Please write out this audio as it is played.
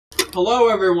Hello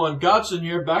everyone, Godson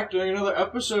here, back doing another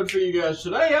episode for you guys.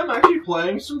 Today I'm actually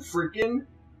playing some freaking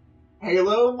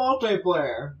Halo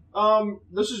multiplayer.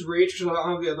 This is Reach because I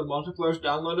don't have the other multiplayers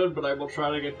downloaded, but I will try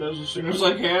to get those as soon as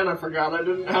I can. I forgot I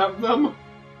didn't have them.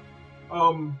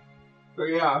 But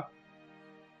yeah.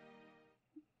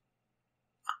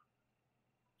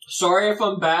 Sorry if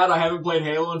I'm bad, I haven't played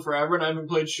Halo in forever, and I haven't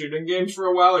played shooting games for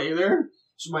a while either,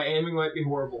 so my aiming might be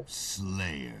horrible.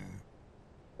 Slayer.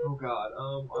 Oh god,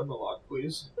 unlock,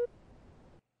 please.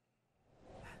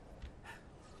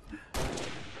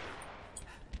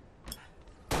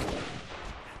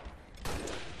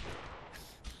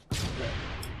 Okay.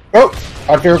 Oh!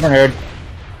 Archer grenade.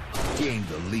 Gain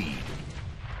the lead.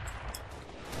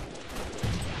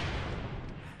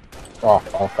 Oh,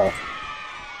 okay.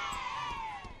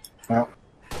 No.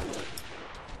 I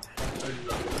did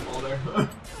not get the ball there.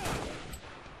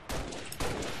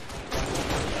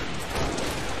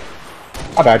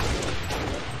 I died.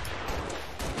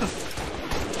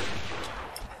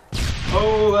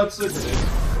 Oh, that's a grenade.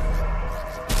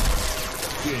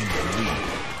 Gain the lead.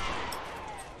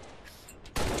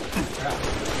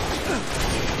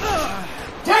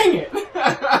 Dang it!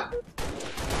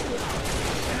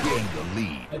 Gain the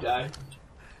lead. I died.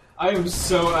 I am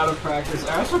so out of practice.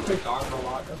 I also picked armor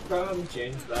lock. I forgot how to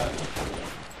change that.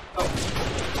 Oh.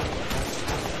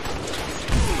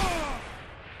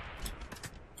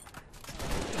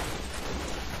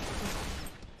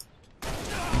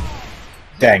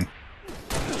 Dang.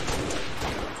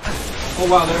 Oh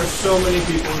wow, there are so many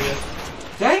people here.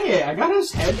 Dang it! I got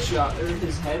his headshot, or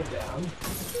his head down.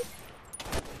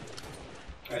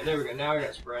 Alright, there we go. Now we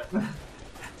got sprint.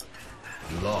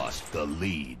 Lost the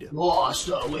lead. Lost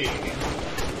the lead.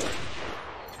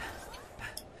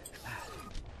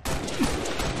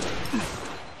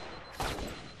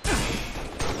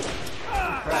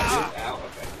 Crap, dude. Ow,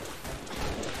 okay.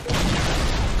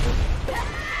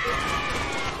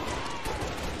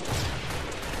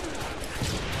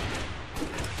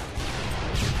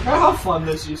 Remember how fun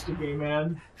this used to be,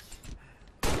 man?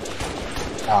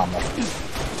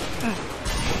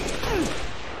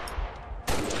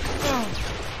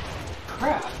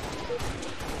 Crap.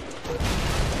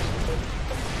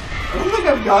 I don't think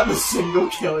I've gotten a single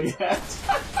kill yet.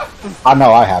 I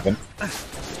know I haven't.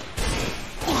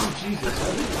 Oh, Jesus,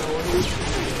 I didn't know what he was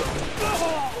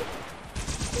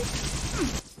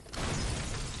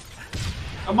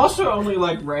doing. I'm also only,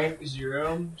 like, rank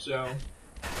 0, so... yeah,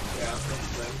 that's the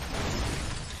thing.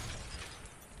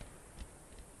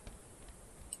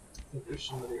 I think there's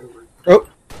somebody over... Oh!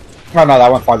 Oh no,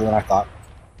 that went farther than I thought.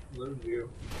 Low view.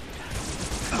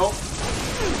 Oh!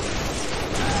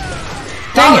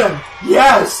 Dang Got him!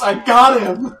 Yes! I got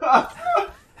him!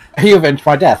 He avenged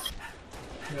my death.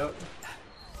 Yep.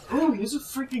 Oh, he's a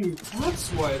freaking... That's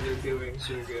why they're doing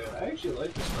so good. I actually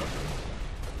like this weapon.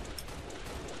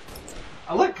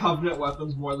 I like Covenant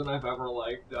weapons more than I've ever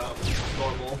liked,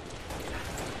 normal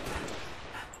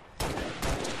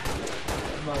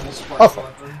Spartan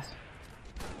weapons.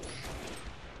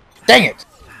 Dang it!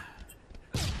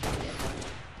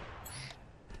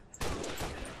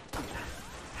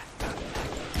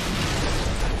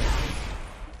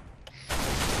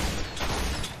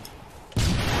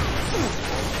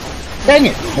 Dang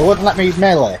it! It wouldn't let me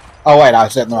melee. Oh wait, I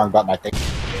was hitting the wrong button, I think.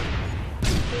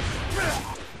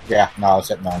 Yeah, no, I was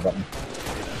hitting the wrong button.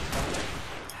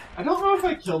 I don't know if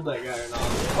I killed that guy or not.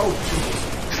 Oh,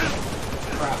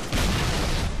 Jesus. Crap.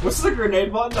 What's the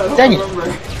grenade button? I don't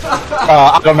remember.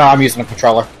 I don't know, I'm using a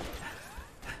controller.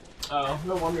 Oh,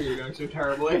 no wonder you're doing so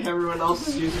terribly. Everyone else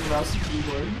is using mouse and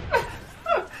keyboard.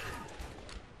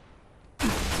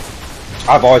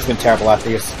 I've always been terrible at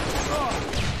these.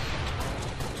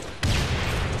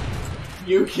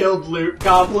 You killed Loot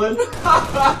Goblin?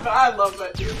 I love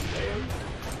that dude's name.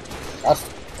 That's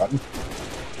the button.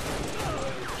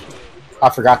 I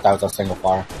forgot that was a single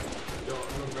fire. I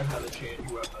don't remember how to change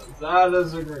weapons. That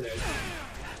is a grenade.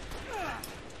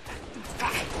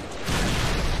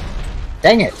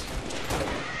 Dang it!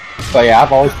 But yeah,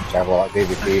 I've always been terrible at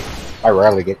PvP. I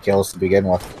rarely get kills to begin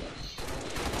with.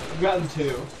 I've gotten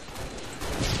 2.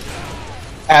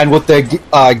 And with the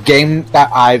game that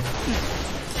I've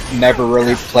never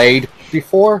really played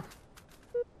before.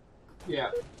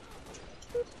 Yeah.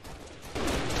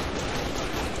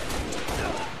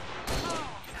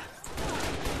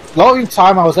 The only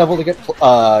time I was able to get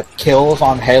kills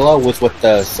on Halo was with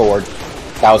the sword.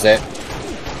 That was it.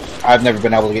 I've never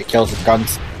been able to get kills with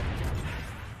guns.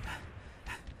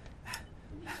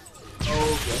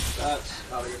 Oh, yes, that's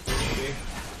not a good thing to be.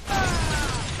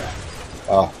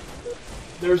 Oh.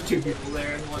 There's 2 people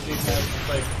there, and one dude had,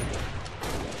 like...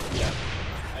 yeah,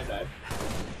 I died.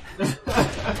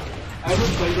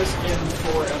 played this in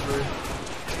forever.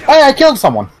 Hey, I killed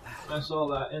someone! I saw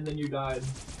that, and then you died.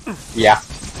 Yeah.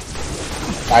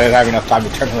 I didn't have enough time to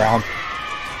turn around.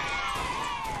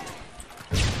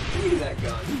 Give me that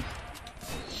gun.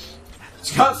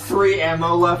 It's got 3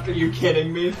 ammo left, are you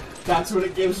kidding me? That's what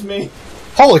it gives me?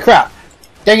 Holy crap!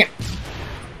 Dang it!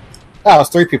 That was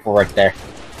 3 people right there.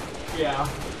 Yeah,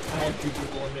 I had 2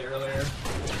 people in me earlier.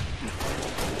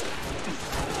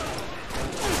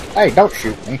 Hey, don't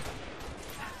shoot me.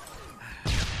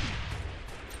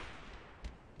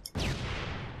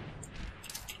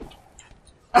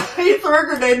 He threw a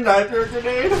grenade and I threw a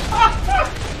grenade.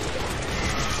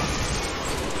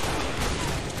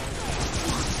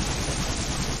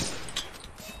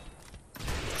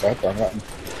 Sorry, I'm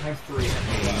I have 3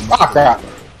 ammo. oh crap!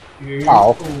 Game Oh.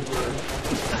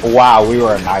 over. Wow, we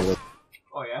were annihilated.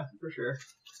 Oh yeah, for sure.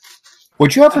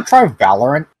 Would you ever try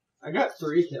Valorant? I got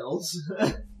 3 kills.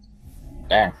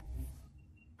 Dang.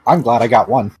 I'm glad I got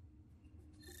 1.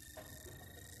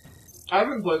 I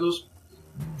haven't played those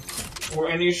or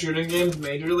any shooting games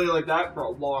majorly like that for a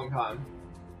long time.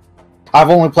 I've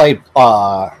only played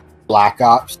Black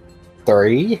Ops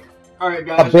 3. Alright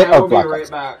guys, bit I will of be Black right Ops.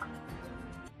 back.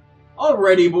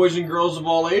 Alrighty, boys and girls of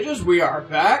all ages, we are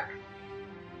back.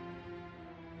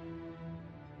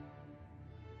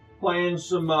 Playing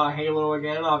some Halo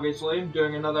again, obviously.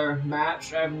 Doing another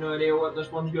match. I have no idea what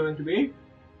this one's going to be.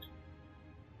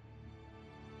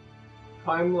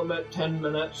 Time limit 10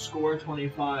 minutes, score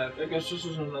 25. I guess this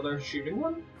is another shooting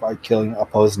one? By killing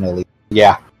opposing elite.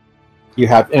 Yeah. You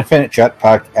have infinite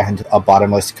jetpack and a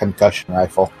bottomless concussion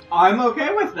rifle. I'm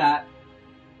okay with that.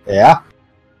 Yeah?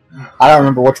 I don't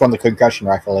remember which one the concussion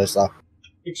rifle is, though.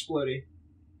 Explodey.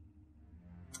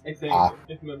 I think, Ah.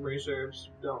 if memory serves.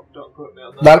 Don't quote me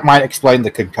on that. That might explain the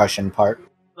concussion part.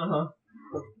 Uh-huh.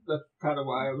 That's kind of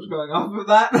why I was going off of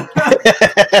that.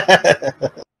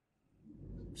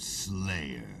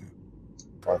 Slayer.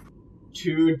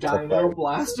 2 Dino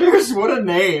Blasters? What a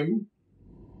name!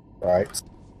 Right.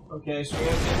 Okay, so we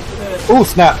have infinite. Ooh,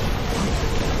 snap!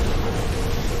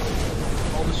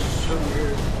 Oh, this is so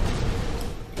weird.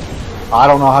 I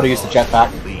don't know how to use the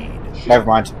jetpack. Lead. Never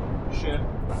mind. Shit.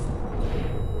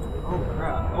 Oh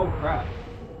crap, oh crap.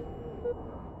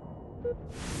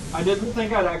 I didn't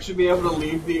think I'd actually be able to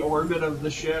leave the orbit of the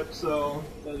ship, so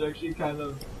that actually kind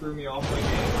of threw me off my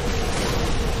game.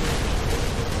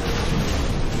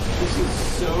 This is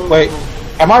so Wait, cool.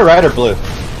 am I red or blue?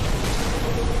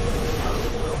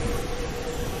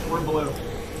 We're blue.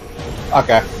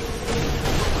 Okay.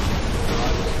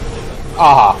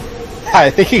 Ah, I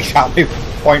think he shot me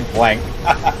point blank.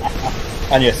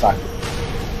 And yes, son.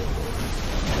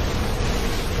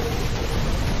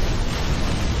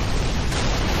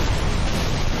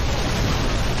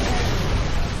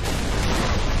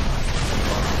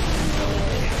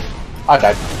 I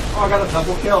died. Oh, I got a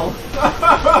double kill.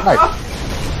 Nice.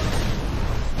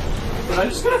 Did I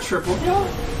just get a triple kill?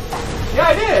 Yeah,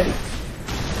 I did!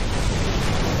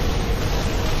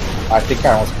 I think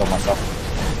I almost killed myself.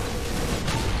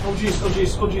 Oh jeez, oh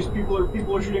jeez, oh jeez,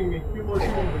 people are shooting me. People are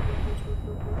shooting me.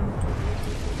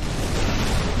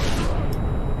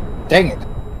 Dang it.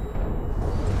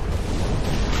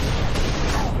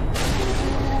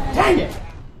 Dang it!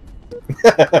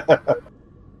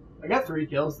 I got 3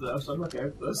 kills though, so I'm okay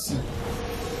with this.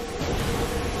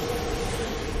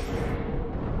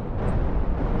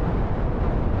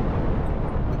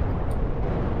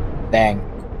 Dang.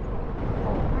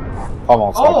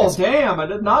 Almost. Oh Okay. damn! I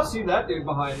did not see that dude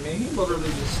behind me. He literally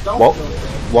just stealth Whoa. killed me.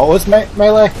 What was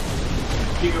melee?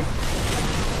 You-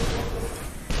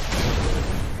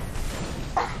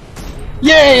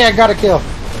 Yay! I got a kill.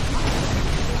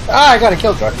 Ah, I got a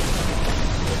kill, Joy. How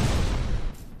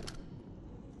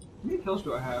many kills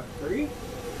do I have? 3?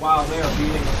 Wow, they are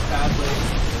beating us badly.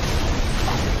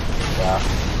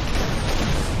 Yeah.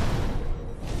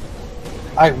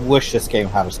 I wish this game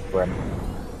had a sprint.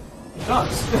 It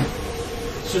does.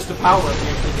 It's just the power of the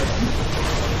game.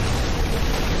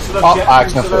 Instead of, Oh, I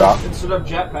accidentally forgot. instead of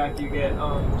jetpack, you get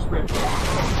sprint.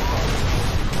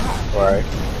 Right.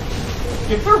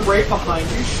 If they're right behind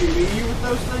you shooting you with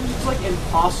those things, it's like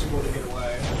impossible to get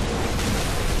away.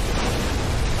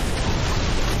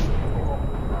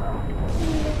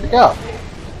 Here we go.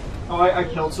 Oh, I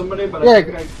killed somebody, but Yeah, I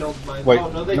think I killed my. wait. Oh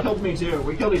no, they killed me too.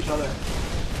 We killed each other.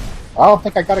 I don't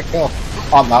think I got a kill. Oh,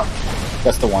 I'm not.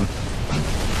 That's the one.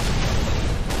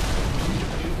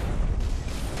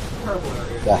 Terrible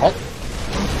area. The heck?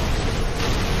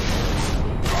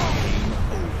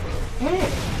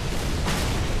 Hey.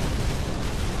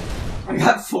 I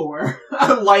got 4.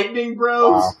 Lightning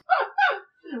Bros. Wow.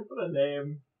 What a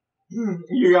name.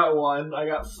 You got 1, I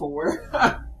got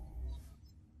 4.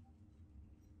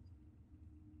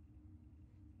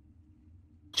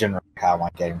 Generally how my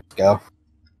games go.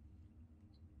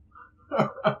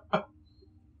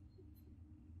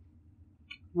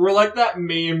 We're like that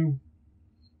meme.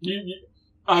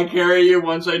 I carry you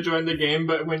once I join the game,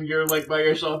 but when you're like by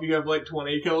yourself, you have like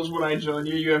 20 kills. When I join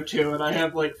you, you have 2, and I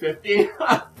have like 50.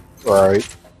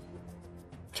 Right.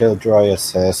 Killjoy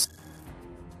assist.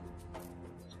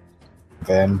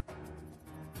 Vin.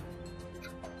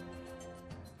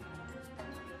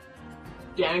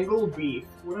 Dangle Beef.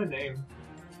 What a name.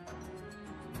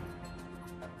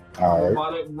 Alright.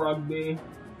 Robotic Rugby.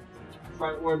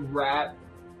 Frontward Rat.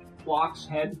 Fox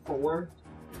Head 4.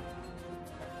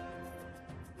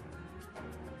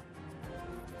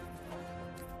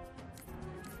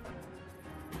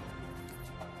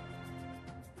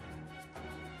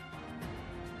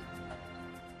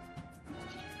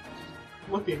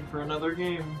 Looking for another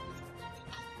game.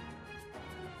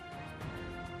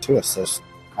 2 assists.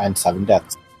 And 7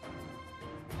 deaths.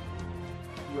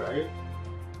 Right.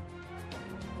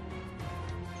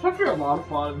 It's actually a lot of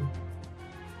fun.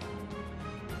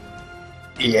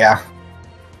 Yeah.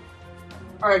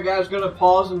 Alright guys, gonna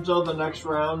pause until the next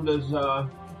round is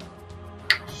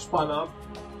spun up.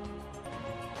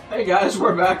 Hey guys,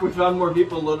 we're back. We found more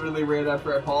people literally right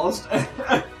after I paused.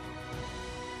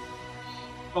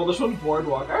 Oh, this one's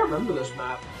Boardwalk. I remember this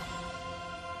map.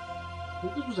 I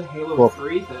think this was a Halo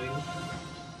 3 thing.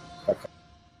 Okay.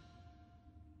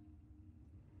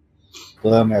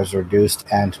 Bloom is reduced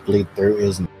and bleed through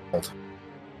is nailed.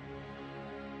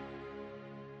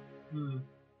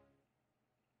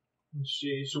 Let's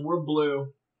see. So we're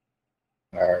blue.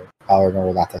 Alright, I'll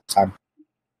remember that this time.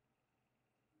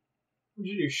 What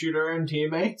did you do? Shoot our own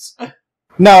teammates?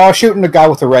 No, I was shooting the guy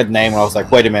with the red name and I was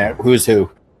like, wait a minute, who's who?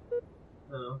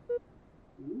 Oh.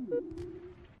 Ooh.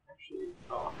 Actually,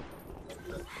 oh.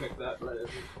 I meant to pick that, but I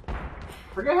didn't.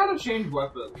 Forget how to change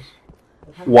weapons.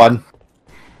 1.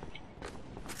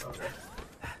 Okay.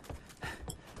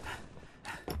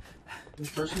 This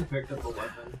person picked up a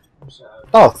weapon. I'm sad.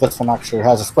 Oh, this one actually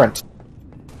has a sprint.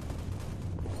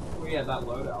 Oh yeah, that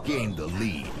loadout. Gain the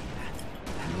lead.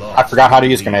 I forgot how to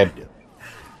use grenade.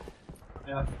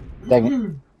 Yeah. Dang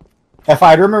it. If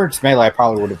I had remembered its melee, I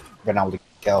probably would have been able to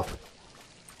kill.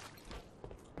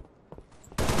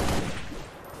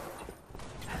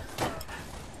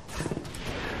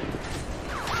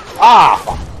 Ah!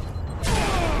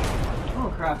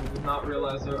 Oh crap, I did not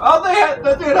realize there. Oh, that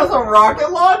dude has a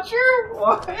rocket launcher?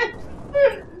 What?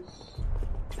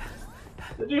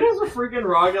 The dude has a freaking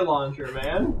rocket launcher,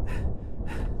 man.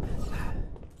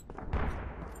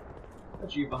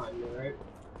 That's you behind me, right?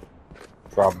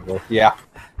 Probably, yeah.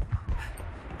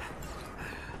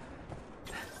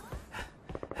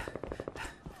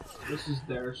 This is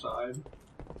their side.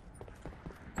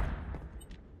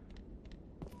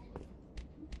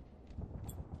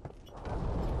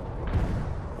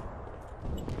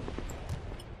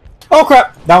 Oh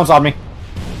crap! That one's on me.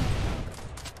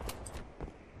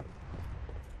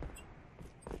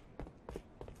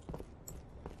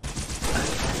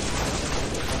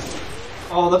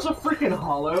 Oh, that's a freaking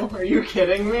hollow. Are you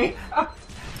kidding me? I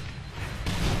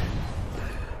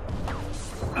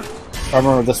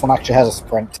remember this one actually has a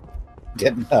sprint.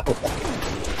 Didn't know.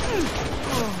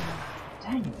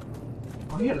 Dang it.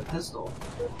 Oh, he had a pistol.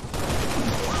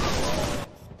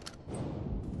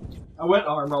 I went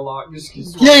armor lock just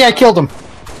because. Yeah, I killed him.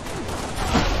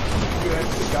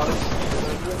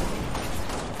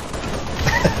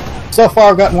 So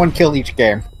far, I've gotten 1 kill each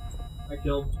game. I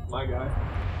killed my guy.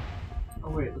 Oh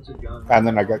wait, that's a gun. And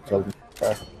then I got killed.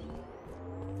 Okay.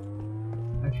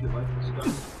 I actually like this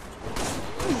gun.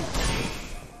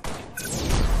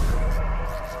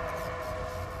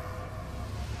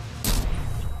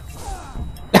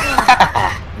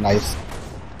 Nice.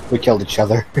 We killed each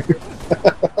other.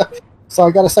 So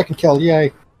I got a second kill,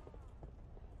 yay.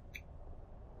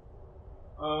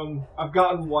 I've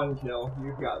gotten 1 kill.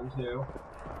 You've gotten 2.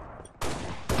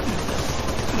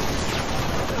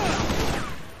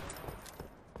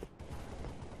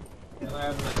 And I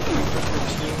have an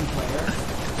 16 player.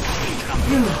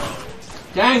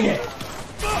 Dang it!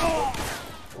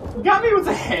 You got me with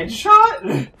a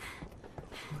headshot?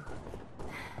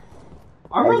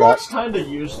 Armor lock's kinda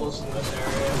useless in this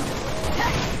area.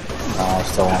 No, I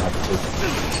still want it to.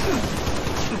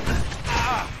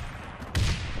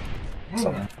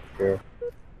 Something here.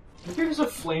 There's a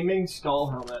flaming skull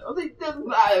helmet. Oh, they did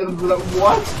what? I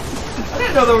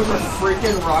didn't know there was a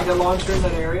freaking rocket launcher in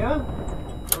that area.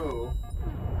 Oh.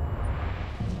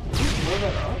 Blow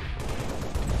that up?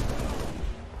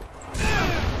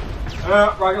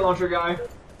 Rocket launcher guy.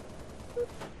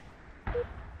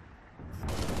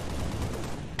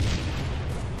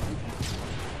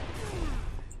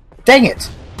 Dang it!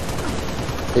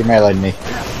 He meleeed me.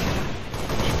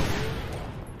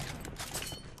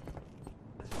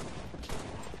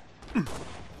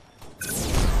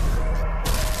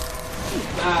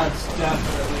 That's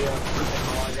definitely a freaking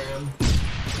hologram.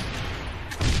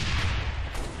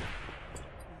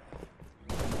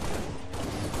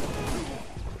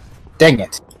 Dang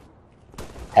it.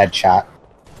 Headshot.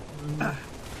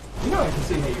 You know I can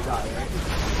see how you die, right?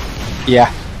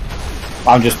 Yeah.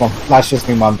 That's just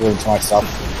me mumbling to myself.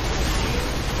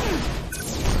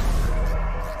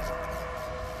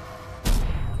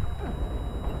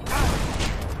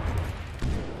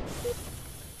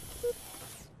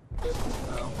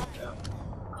 Oh, yeah.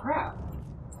 Crap.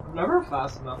 I'm never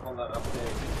fast enough on that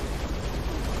update.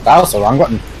 That was the wrong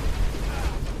button.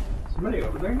 Somebody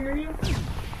over there near you?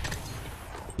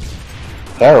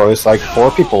 There was like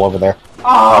 4 people over there.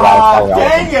 Ah,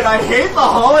 dang it! I hate the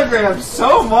hologram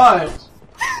so much!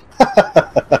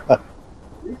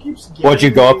 It keeps getting Would you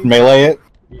go up and melee it?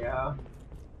 Yeah.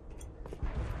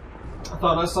 I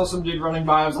thought I saw some dude running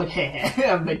by, I was like, hey,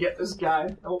 I'm gonna get this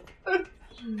guy. Nope.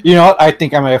 You know what? I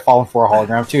think I may have fallen for a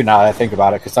hologram too now that I think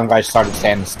about it, because some guys started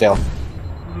standing still.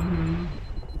 Mm-hmm.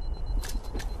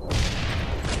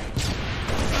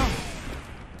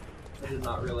 I did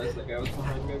not realize that guy was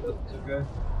behind me, but it's okay.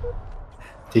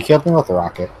 He killed me with a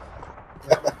rocket.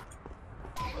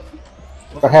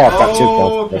 But hey, I've got 2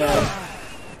 kills. Okay.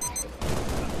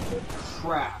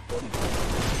 Crap.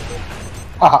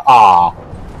 Ah.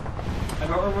 I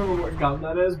don't remember what gun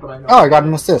that is, but I know. Oh, I got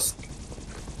an assist.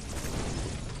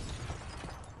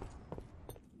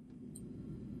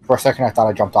 For a second, I thought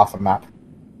I jumped off the map.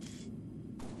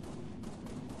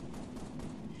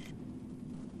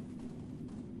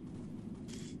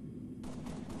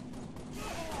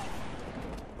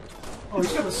 Oh,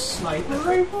 he's got a sniper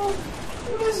rifle?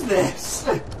 What is this?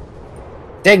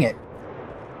 Dang it.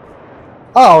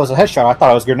 Oh, it was a headshot. I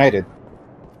thought I was grenaded.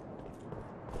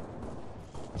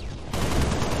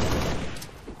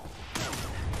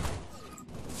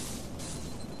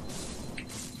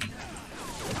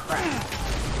 Crap.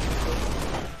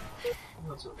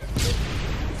 That's okay.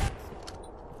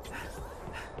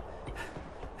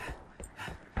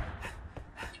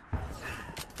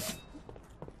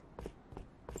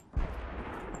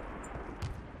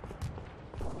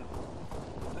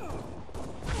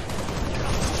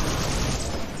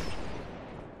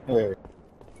 There.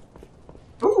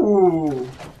 Ooh!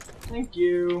 Thank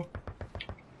you.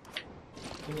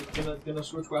 Gonna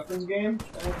switch weapons game?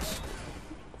 Thanks.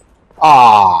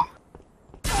 Ah.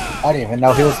 I didn't even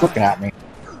know he was looking at me.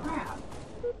 Crap.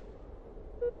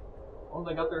 Oh,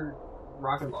 they got their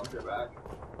rocket launcher back.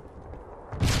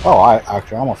 Oh, I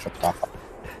actually almost took that.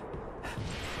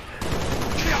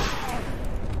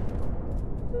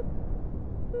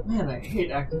 Man, I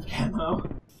hate active camo.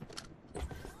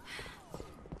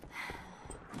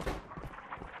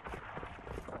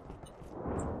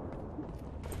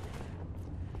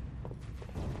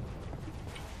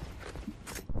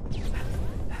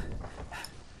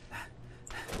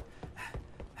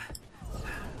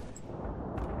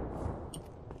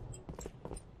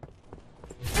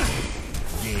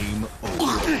 Game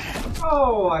over.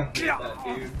 Oh, I hate that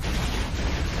dude.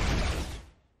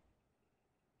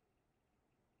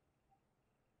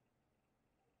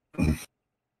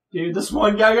 Dude, this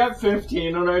one guy got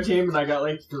 15 on our team and I got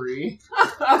like 3.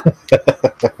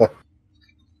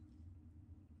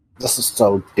 This is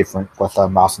so different with a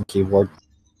mouse and keyboard.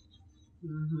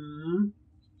 Mm-hmm.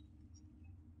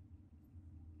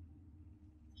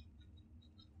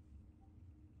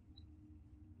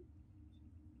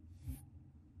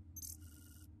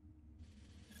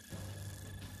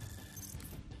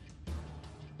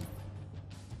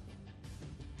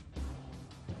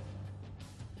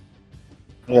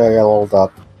 Yeah, I got leveled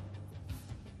up.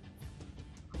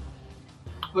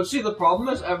 But see, the problem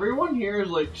is everyone here is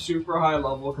like super high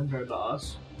level compared to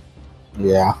us.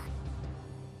 Yeah.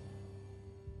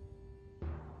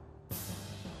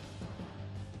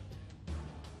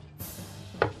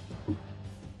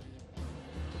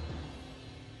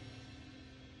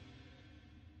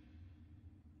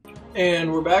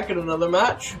 And we're back at another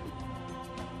match.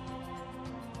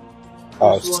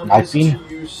 This one is sniping?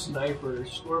 To use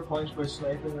snipers. Score points by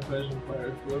sniping opposing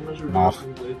players. Bloom is Not reduced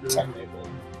and blade is enabled.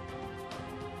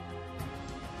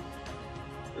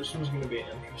 This one's gonna be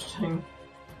interesting.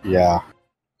 Yeah.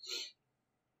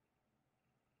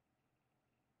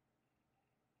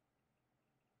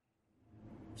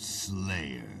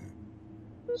 Slayer.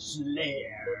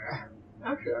 Slayer.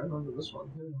 Actually, I remember this one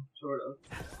too, sort of.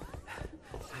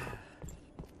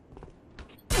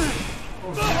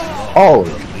 Oh!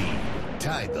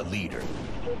 Tied the leader.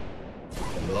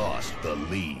 Lost the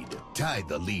lead. Tied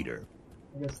the leader.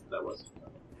 I guess that wasn't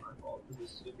my fault for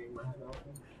just sticking my head out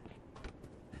there.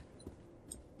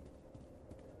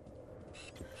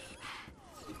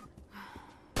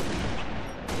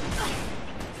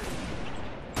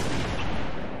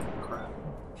 Crap.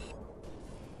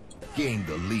 Gained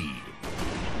the lead.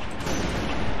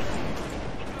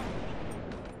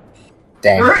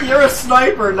 Dang. You're a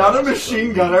sniper, not a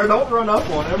machine gunner. Don't run up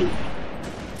on him.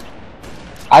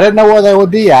 I didn't know where they would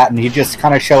be at, and he just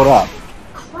kind of showed up.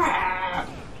 Crap!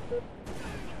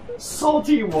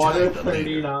 Salty Water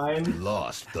 39.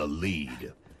 Lost the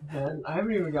lead. Man, I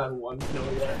haven't even gotten one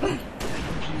kill yet. Jesus.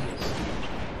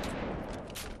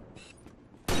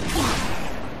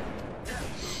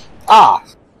 Ah!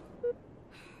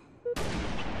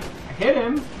 I hit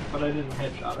him, but I didn't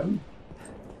headshot him.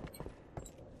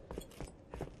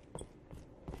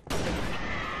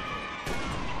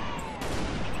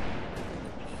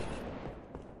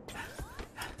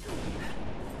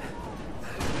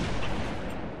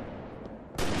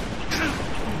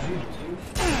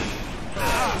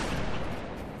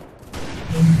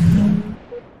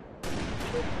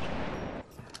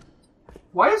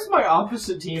 Why is my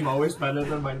opposite team always better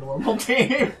than my normal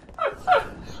team?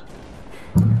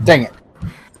 Dang it.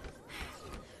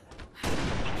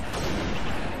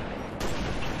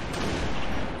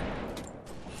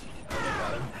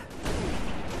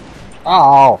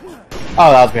 Oh!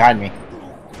 Oh, that was behind me.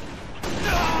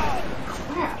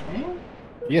 Crap, man.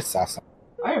 You assassin.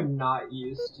 I am not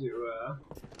used to,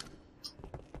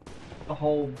 the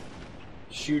whole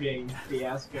shooting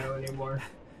fiasco anymore.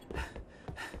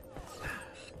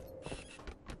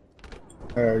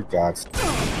 Oh, God.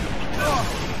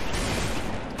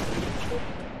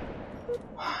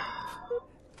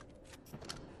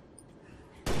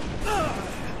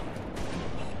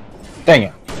 Dang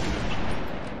it.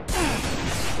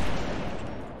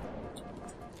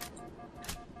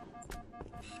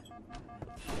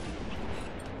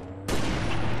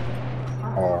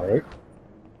 Alright.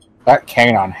 That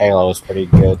cane on Halo is pretty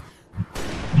good.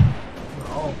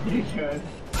 Oh, pretty good.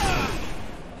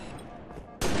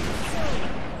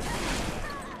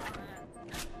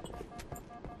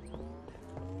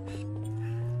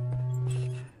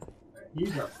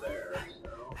 He's up there,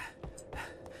 so...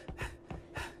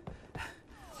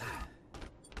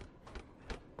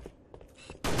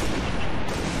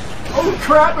 Oh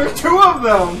crap, there's two of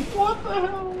them! What the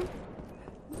hell?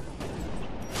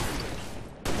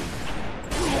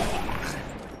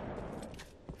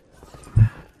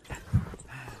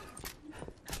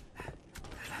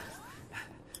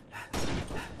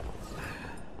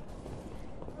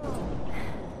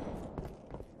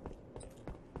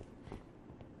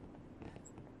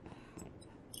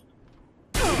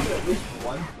 At least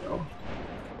one kill.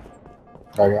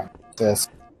 I got this.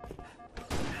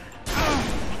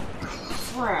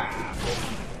 Crap.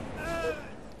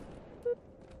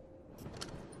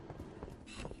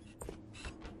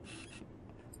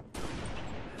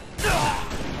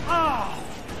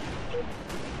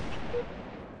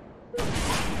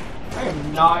 I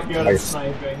am not good at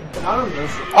sniping. I don't know.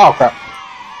 Oh, crap.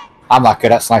 I'm not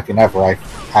good at sniping ever.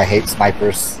 I hate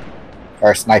snipers.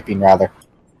 Or sniping, rather.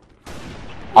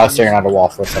 I was staring at a wall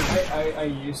for a second. I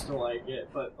used to like it,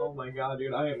 but oh my god,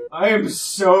 dude, I am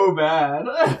so bad.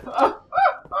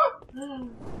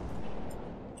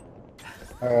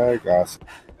 Oh, gosh.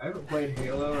 I haven't played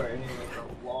Halo or anything in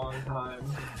a long time.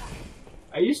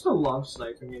 I used to love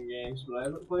sniping in games, but I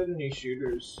haven't played any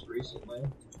shooters recently.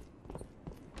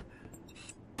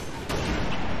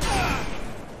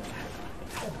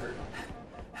 That hurt.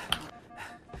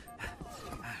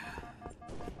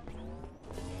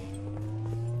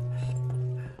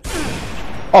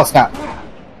 Oh, snap.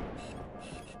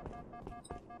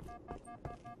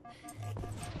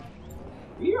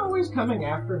 Are you always coming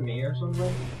after me or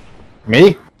something?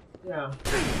 Me? Yeah.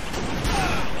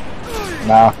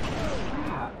 No.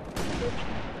 Crap.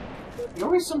 You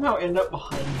always somehow end up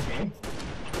behind me.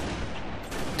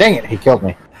 Dang it, he killed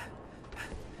me.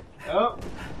 Oh.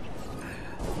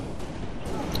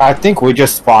 I think we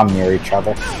just spawned near each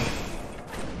other.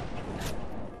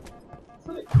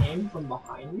 So it came from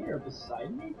behind me or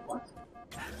beside me? What?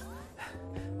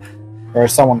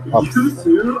 There's someone up. You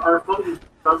two are fucking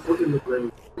stop looking the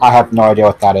grave. I have no idea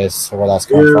what that is or where that's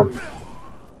coming from.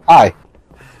 Hi.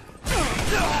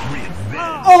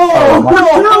 Oh!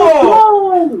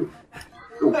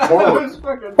 Go That forward. was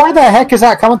fucking... Why the heck is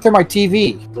that coming through my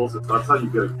TV? Joseph, that's how you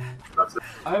get it. That's it.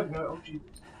 I have no... Oh, Jesus.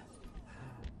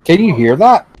 Can you hear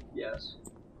that? Yes.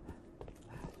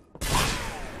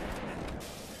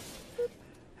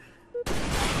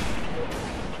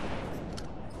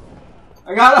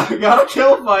 I got a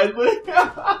kill finally.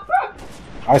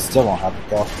 I still don't have a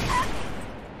kill.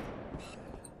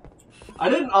 I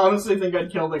didn't honestly think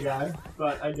I'd kill the guy,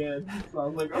 but I did. So I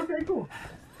was like, okay, cool.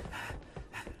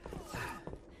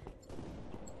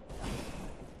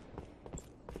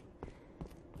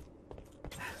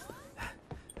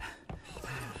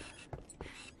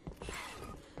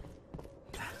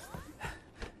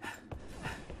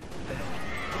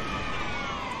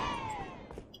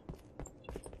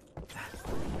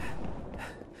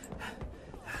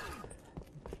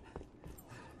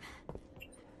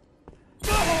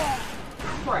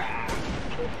 Crap.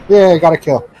 Yeah, I got a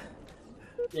kill.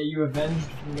 Yeah, you avenged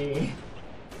me.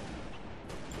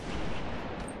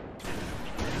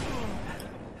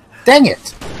 Dang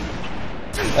it!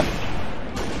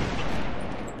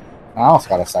 I almost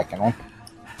got a second one.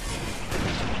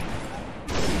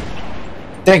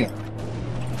 Dang it!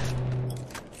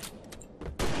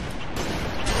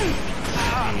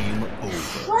 Game over.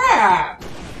 Crap!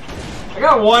 I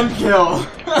got one kill.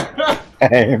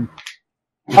 Damn.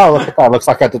 Oh, look at that. Looks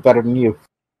like I did better than you.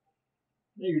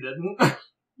 No, you didn't.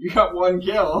 You got one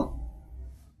kill.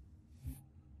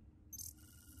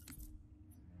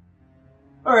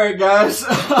 Alright guys,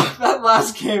 that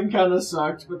last game kinda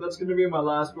sucked, but that's gonna be my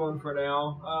last one for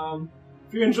now.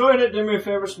 If you enjoyed it, do me a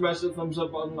favor, smash the thumbs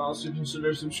up button, also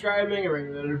consider subscribing and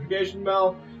ring the notification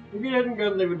bell. If you didn't, go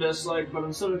and leave a dislike, but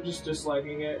instead of just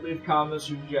disliking it, leave comments,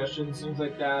 suggestions, things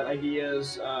like that,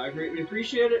 ideas. I greatly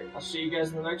appreciate it. I'll see you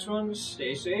guys in the next one.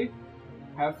 Stay safe,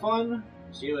 have fun,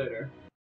 see you later.